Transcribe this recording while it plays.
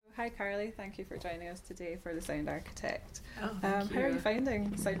Hi Carly, thank you for joining us today for The Sound Architect. Thank you. How are you finding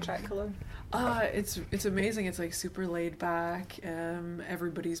Soundtrack Cologne? It's amazing. It's like super laid back.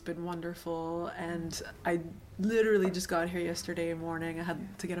 Everybody's been wonderful, and I literally just got here yesterday morning. I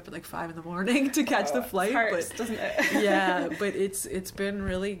had to get up at like 5 a.m. to catch the flight. It hurts, doesn't it? Yeah, but it's been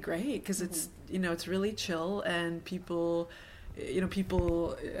really great because it's it's really chill, and people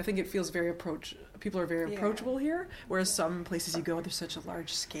I think it feels people are very approachable here, whereas some places you go, there's such a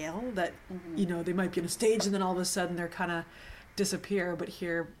large scale that they might be on a stage and then all of a sudden they're kind of disappear, but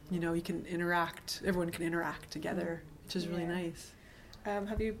here you can interact, everyone can interact together, which is really nice.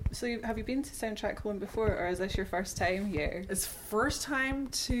 Have you been to Soundtrack Cologne before, or is this your first time here? It's first time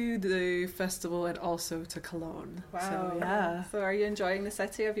to the festival and also to Cologne. Wow. So, yeah. So are you enjoying the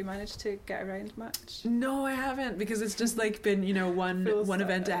city? Have you managed to get around much? No, I haven't, because it's just like been one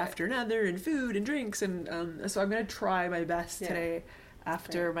event after another, and food and drinks, and so I'm gonna try my best today.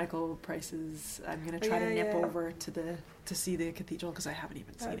 After Michael Price's, I'm gonna try to nip over to see the cathedral, because I haven't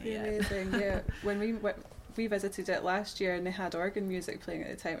even seen it yet. Amazing. Yeah. When we visited it last year and they had organ music playing at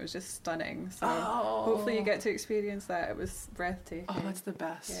the time. It was just stunning. So hopefully you get to experience that. It was breathtaking. Oh, that's the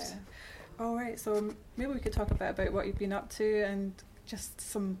best. Yeah. All right. So maybe we could talk a bit about what you've been up to and just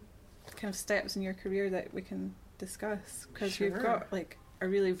some kind of steps in your career that we can discuss. Because you've got like a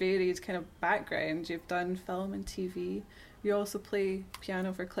really varied kind of background. You've done film and TV. You also play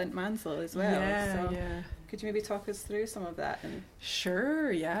piano for Clint Mansell as well. Yeah. Could you maybe talk us through some of that? And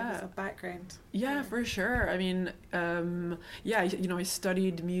sure, yeah. give us a background. Yeah, for sure. I mean, I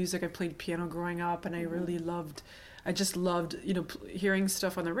studied music. I played piano growing up, and I just loved, hearing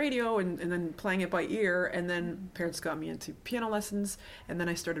stuff on the radio and then playing it by ear. And then parents got me into piano lessons, and then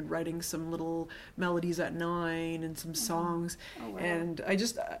I started writing some little melodies at 9 and some songs. Oh, wow. And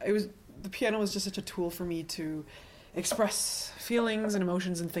the piano was just such a tool for me to express feelings and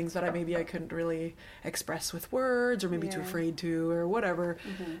emotions and things that I couldn't really express with words, or maybe too afraid to, or whatever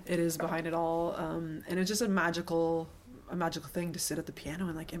it is behind it all. And it's just a magical thing to sit at the piano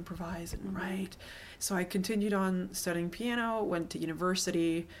and like improvise and write. So I continued on studying piano, went to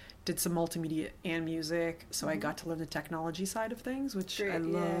university, did some multimedia and music. So I got to learn the technology side of things, which I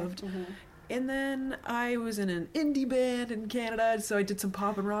loved. And then I was in an indie band in Canada, so I did some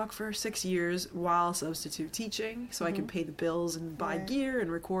pop and rock for 6 years while substitute teaching, so I could pay the bills and buy gear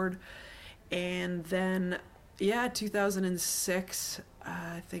and record. And then, 2006,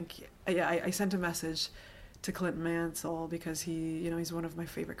 I think, I sent a message to Clint Mansell, because he's one of my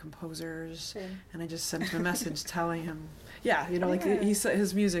favorite composers, and I just sent him a message telling him,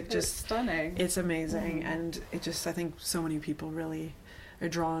 his music just stunning. It's amazing, and it just, I think so many people really are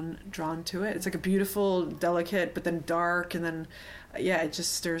drawn to it. It's like a beautiful, delicate, but then dark, and then it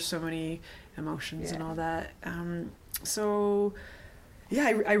just stirs so many emotions and all that.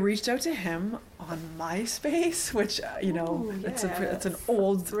 I reached out to him on MySpace, which it's an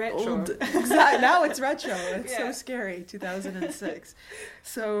old exactly, now it's retro. It's so scary. 2006.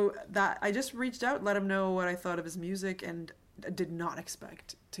 So that I just reached out, let him know what I thought of his music, and did not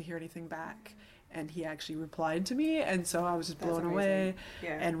expect to hear anything back. And he actually replied to me, and so I was just blown away.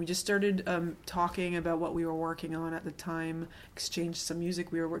 And we just started talking about what we were working on at the time, exchanged some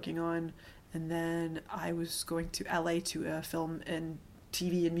music we were working on, and then I was going to LA to a film and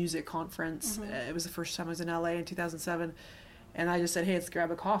TV and music conference. It was the first time I was in LA in 2007, and I just said, hey, let's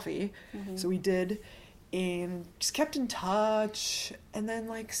grab a coffee. So we did, and just kept in touch. And then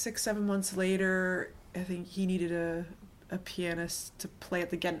like 6-7 months later, I think he needed a pianist to play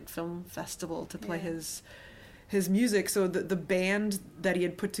at the Ghent Film Festival to play his music. So the band that he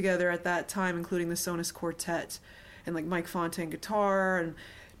had put together at that time, including the Sonus Quartet and like Mike Fontaine guitar and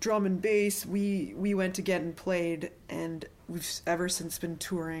drum and bass, we went to Ghent and played, and we've ever since been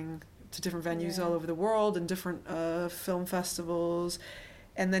touring to different venues all over the world and different film festivals.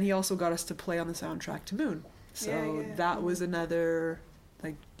 And then he also got us to play on the soundtrack to Moon. So that was another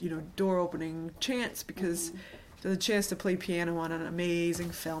door opening chance, because the chance to play piano on an amazing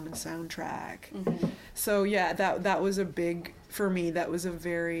film and soundtrack. So that was a big, for me, that was a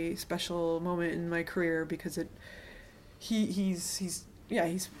very special moment in my career, because he's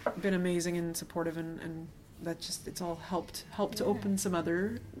been amazing and supportive, and that just, it's all helped to open some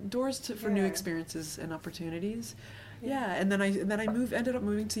other doors for new experiences and opportunities. And then I ended up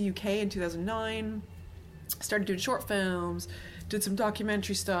moving to UK in 2009, started doing short films, did some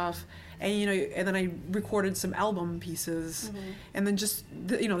documentary stuff, and and then I recorded some album pieces, and then just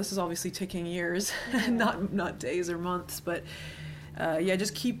this is obviously taking years, not days or months, but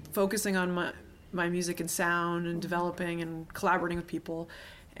just keep focusing on my music and sound, and developing and collaborating with people,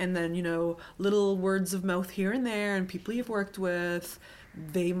 and then little words of mouth here and there, and people you've worked with,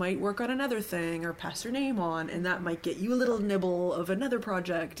 they might work on another thing or pass their name on, and that might get you a little nibble of another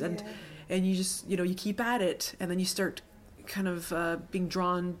project, and you just, you know, you keep at it, and then you start kind of being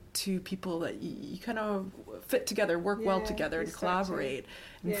drawn to people that you kind of fit together, work well together, and collaborate,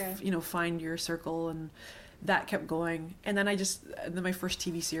 and you know, find your circle. And that kept going. And then then my first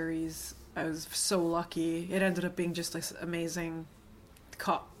TV series, I was so lucky. It ended up being just this amazing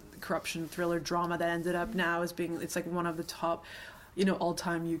corruption thriller drama that ended up now as being, it's like one of the top, you know,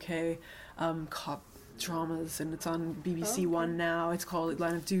 all-time UK cop dramas, and it's on BBC One now. It's called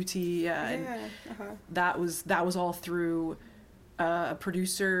Line of Duty. That was all through a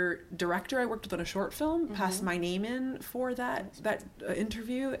producer director I worked with on a short film passed my name in for that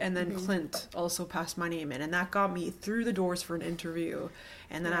interview, and then Clint also passed my name in, and that got me through the doors for an interview.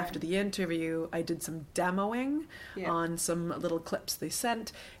 And then after the interview, I did some demoing on some little clips they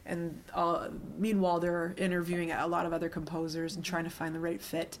sent, and meanwhile they're interviewing a lot of other composers and trying to find the right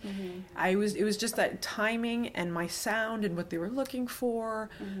fit. It was just that timing and my sound and what they were looking for.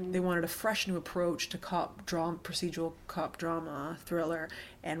 They wanted a fresh new approach to procedural cop drama thriller,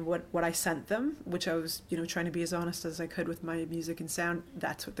 and what I sent them, which I was, you know, trying to be as honest as I could with my music and sound,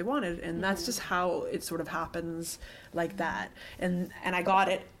 that's what they wanted, and that's just how it sort of happens like that. And I got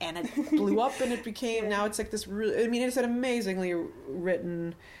it, and it blew up, and it became, now it's like this really, I mean, it's an amazingly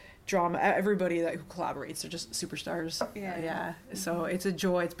written drama. Everybody who collaborates are just superstars. So it's a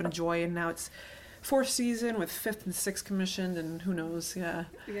joy. It's been a joy, and now it's 4th season with 5th and 6th commissioned, and who knows.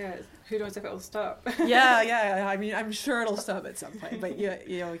 Who knows if it'll stop. I mean, I'm sure it'll stop at some point, but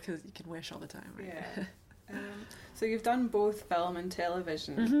you know, because you can wish all the time, right? So you've done both film and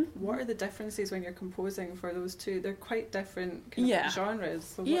television. What are the differences when you're composing for those two? They're quite different kind of genres.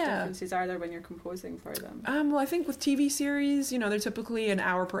 So what differences are there when you're composing for them? Well, I think with TV series, you know, they're typically an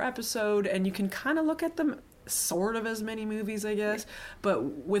hour per episode, and you can kind of look at them sort of as mini movies, I guess. But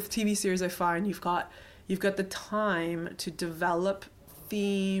with TV series, I find you've got the time to develop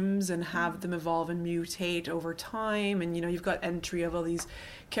themes and have them evolve and mutate over time, and you know, you've got entry of all these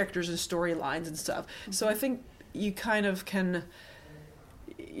characters and storylines and stuff. So I think you kind of can,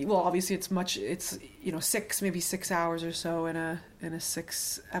 well, obviously it's you know, 6 hours or so in a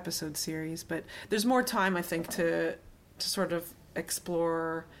 6 episode series, but there's more time, I think, to sort of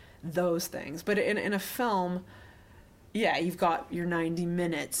explore those things. But in a film, you've got your 90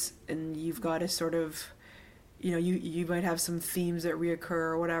 minutes, and you've got to sort of, you know, you might have some themes that reoccur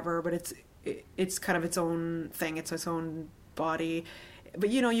or whatever, but it's kind of its own thing. It's its own body. But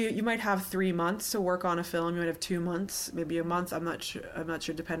you know, you might have 3 months to work on a film. You might have 2 months, maybe a month. I'm not sure,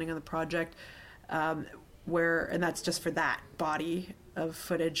 depending on the project. And that's just for that body of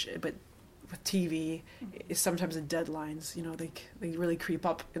footage. But with TV, is sometimes the deadlines, you know, they really creep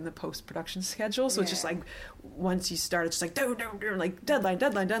up in the post-production schedule. So it's just like, once you start, it's just like, like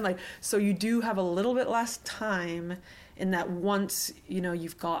deadline. So you do have a little bit less time in that. Once, you know,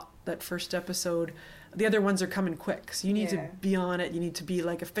 you've got that first episode, the other ones are coming quick. So you need to be on it. You need to be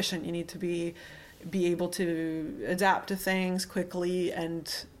like efficient. You need to be able to adapt to things quickly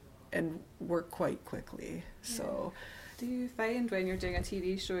and work quite quickly. So do you find when you're doing a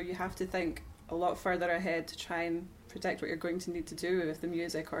TV show you have to think a lot further ahead to try and predict what you're going to need to do with the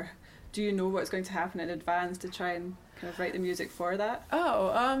music, or do you know what's going to happen in advance to try and kind of write the music for that?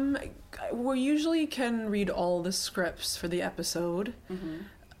 We usually can read all the scripts for the episode.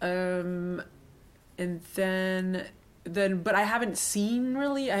 And then but I haven't seen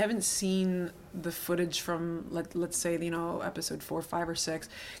the footage from let's say, you know, episode 4, 5, or 6,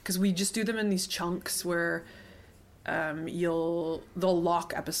 because we just do them in these chunks where they'll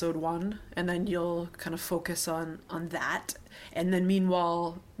lock episode 1, and then you'll kind of focus on that, and then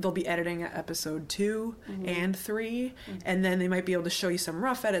meanwhile they'll be editing episode 2 and 3, and then they might be able to show you some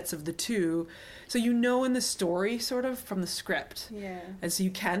rough edits of the 2, so you know in the story sort of from the script, and so you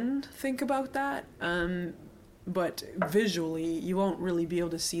can think about that, but visually you won't really be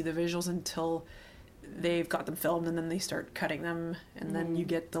able to see the visuals until they've got them filmed, and then they start cutting them, and then you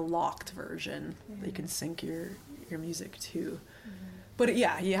get the locked version that you can sync your music to. But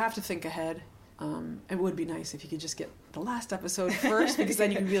you have to think ahead. It would be nice if you could just get the last episode first, because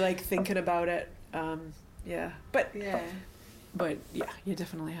then you can be like thinking about it. But you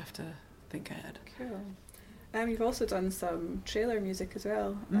definitely have to think ahead. Cool. You've also done some trailer music as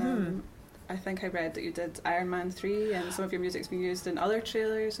well. I think I read that you did Iron Man 3, and some of your music's been used in other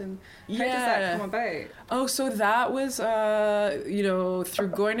trailers, and how does that come about? Oh, so that was, you know, through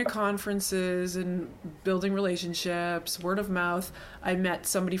going to conferences and building relationships, word of mouth. I met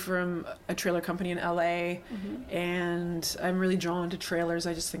somebody from a trailer company in LA, and I'm really drawn to trailers.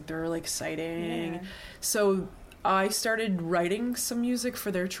 I just think they're really exciting. So I started writing some music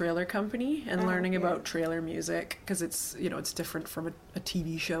for their trailer company and learning about trailer music, because it's, you know, it's different from a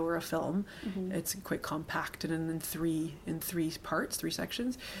TV show or a film. It's quite compacted and in three parts, 3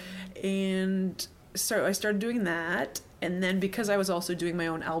 sections. And so I started doing that, and then because I was also doing my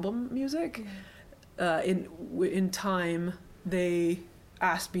own album music, in time they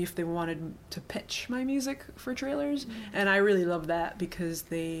asked me if they wanted to pitch my music for trailers, and I really love that, because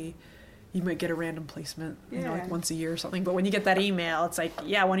you might get a random placement, you know, like once a year or something. But when you get that email, it's like,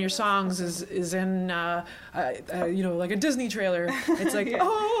 yeah, one of your songs is in, you know, like a Disney trailer. It's like,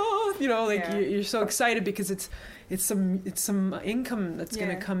 oh, you know, like you're so excited, because it's some income that's going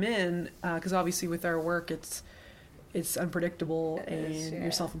to come in, because obviously with our work, it's unpredictable, and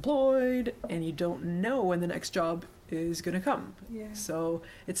you're self-employed, and you don't know when the next job is going to come. So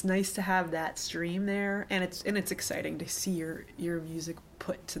it's nice to have that stream there, and it's exciting to see your music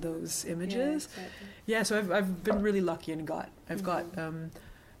put to those images. So I've been really lucky and I've got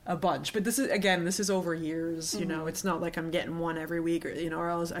a bunch, but this is over years. You know, it's not like I'm getting one every week, or, you know, or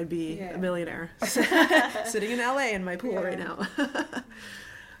else I'd be a millionaire sitting in LA in my pool right now.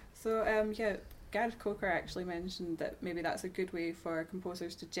 So Gareth Coker actually mentioned that maybe that's a good way for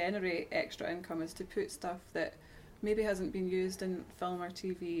composers to generate extra income, is to put stuff that maybe hasn't been used in film or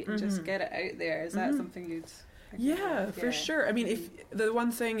TV and just get it out there. Is that something you'd... for sure. I mean, if the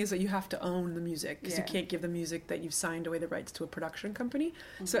one thing is that you have to own the music, because you can't give the music that you've signed away the rights to a production company.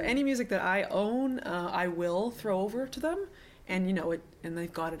 So any music that I own, I will throw over to them, and you know it, and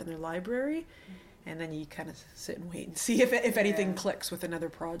they've got it in their library, and then you kind of sit and wait and see if anything clicks with another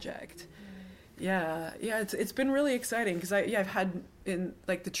project. It's been really exciting, because I've had in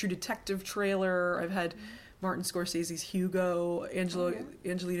like the True Detective trailer, I've had Martin Scorsese's Hugo,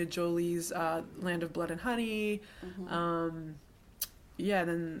 Angelina Jolie's Land of Blood and Honey,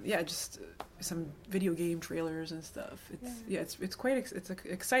 just some video game trailers and stuff. It's quite it's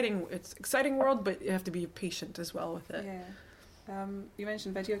exciting world, but you have to be patient as well with it. You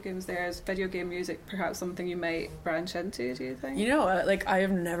mentioned video games there. Is video game music perhaps something you might branch into, do you think? You know, like, I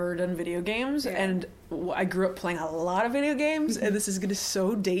have never done video games, and I grew up playing a lot of video games, and this is going to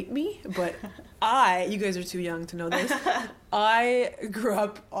so date me, but you guys are too young to know this, I grew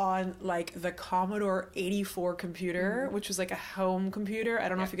up on, like, the Commodore 84 computer, which was, like, a home computer. I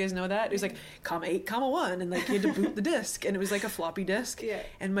don't know if you guys know that. It was, like, comma 8, comma 1, and, like, you had to boot the disc, and it was, like, a floppy disk,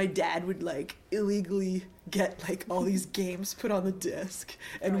 and my dad would, like, illegally get, like, all these games put on the disc,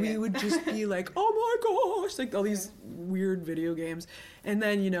 and we would just be like, oh my gosh, like, all these weird video games, and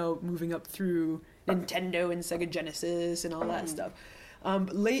then, you know, moving up through Nintendo and Sega Genesis and all that stuff.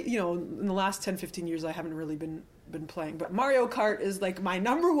 Late, you know, in the last 10-15 years, I haven't really been playing, but Mario Kart is like my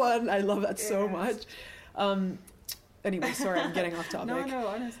number one. I love that so much. Anyway, sorry, I'm getting off topic. No,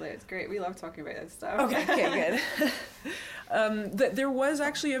 honestly, it's great. We love talking about this stuff. Okay, good. There was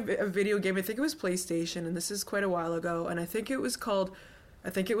actually a video game, I think it was PlayStation, and this is quite a while ago, and I think it was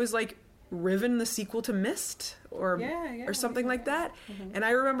like Riven, the sequel to Myst, or something like that. And I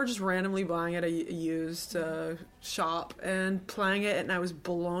remember just randomly buying it at a used shop and playing it, and I was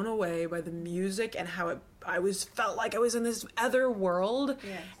blown away by the music and how I felt like I was in this other world.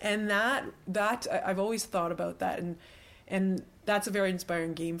 And that I've always thought about that, and that's a very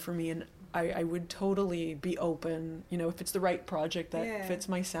inspiring game for me, and I would totally be open, you know, if it's the right project that fits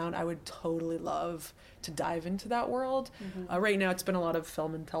my sound, I would totally love to dive into that world. Right now it's been a lot of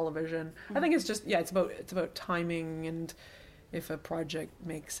film and television. I think it's just, it's about timing and if a project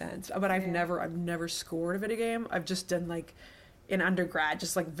makes sense. But I've never scored a video game. I've just done, like, in undergrad,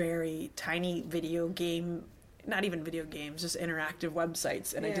 just like very tiny video game, not even video games, just interactive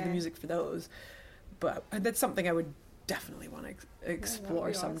websites, and I did the music for those. But that's something I would definitely want to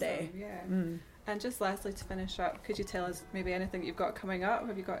explore someday. Awesome. And just lastly, to finish up, could you tell us maybe anything you've got coming up?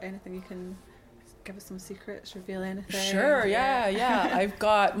 Have you got anything you can give us, some secrets, reveal anything? Sure, I've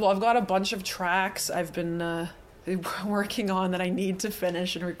got a bunch of tracks I've been working on that I need to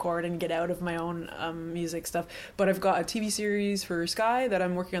finish and record and get out of my own music stuff. But I've got a TV series for Sky that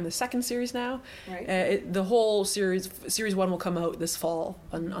I'm working on the second series now. Right. The whole series 1 will come out this fall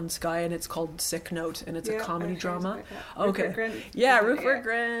on Sky, and it's called Sick Note, and it's a comedy drama. Okay. Rupert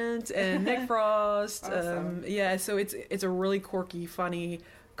Grint and Nick Frost. Awesome. So it's a really quirky, funny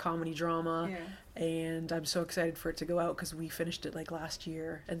comedy drama. And I'm so excited for it to go out, because we finished it like last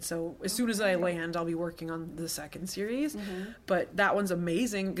year, and so as soon as I land, I'll be working on the second series. But that one's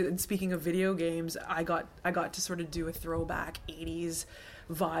amazing. And speaking of video games, I got to sort of do a throwback 80s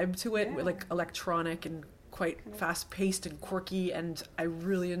vibe to it, with like electronic and quite fast paced and quirky, and I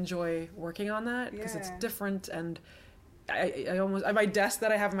really enjoy working on that, because it's different, and I almost my desk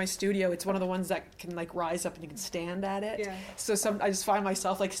that I have in my studio, it's one of the ones that can like rise up and you can stand at it. Yeah. So I just find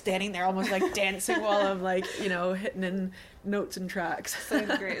myself like standing there almost like dancing while I'm like, you know, hitting in notes and tracks.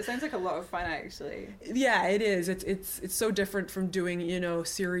 Sounds great. It sounds like a lot of fun actually. Yeah, it is. It's so different from doing, you know,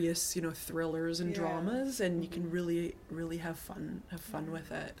 serious, you know, thrillers and dramas, and you can really have fun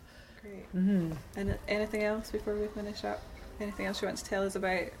with it. Great. Mm-hmm. And anything else before we finish up? Anything else you want to tell us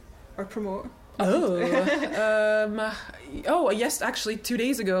about or promote? Yes, actually 2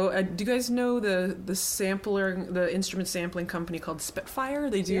 days ago, do you guys know the instrument sampling company called Spitfire?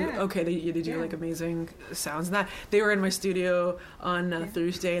 They do they do like amazing sounds, and that they were in my studio on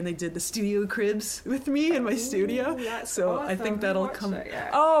Thursday, and they did the studio cribs with me in my studio. So awesome. I think that'll come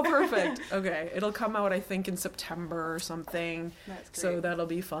perfect. Okay, it'll come out I think in September or something. That's great. So that'll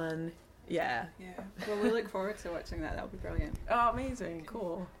be fun. Yeah. Well, we look forward to watching that. That'll be brilliant. Oh, amazing.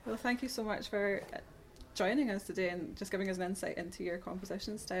 Cool. Well, thank you so much for joining us today and just giving us an insight into your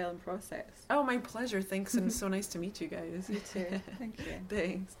composition style and process. Oh, my pleasure. Thanks, and so nice to meet you guys. You too. Thank you.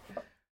 Thanks.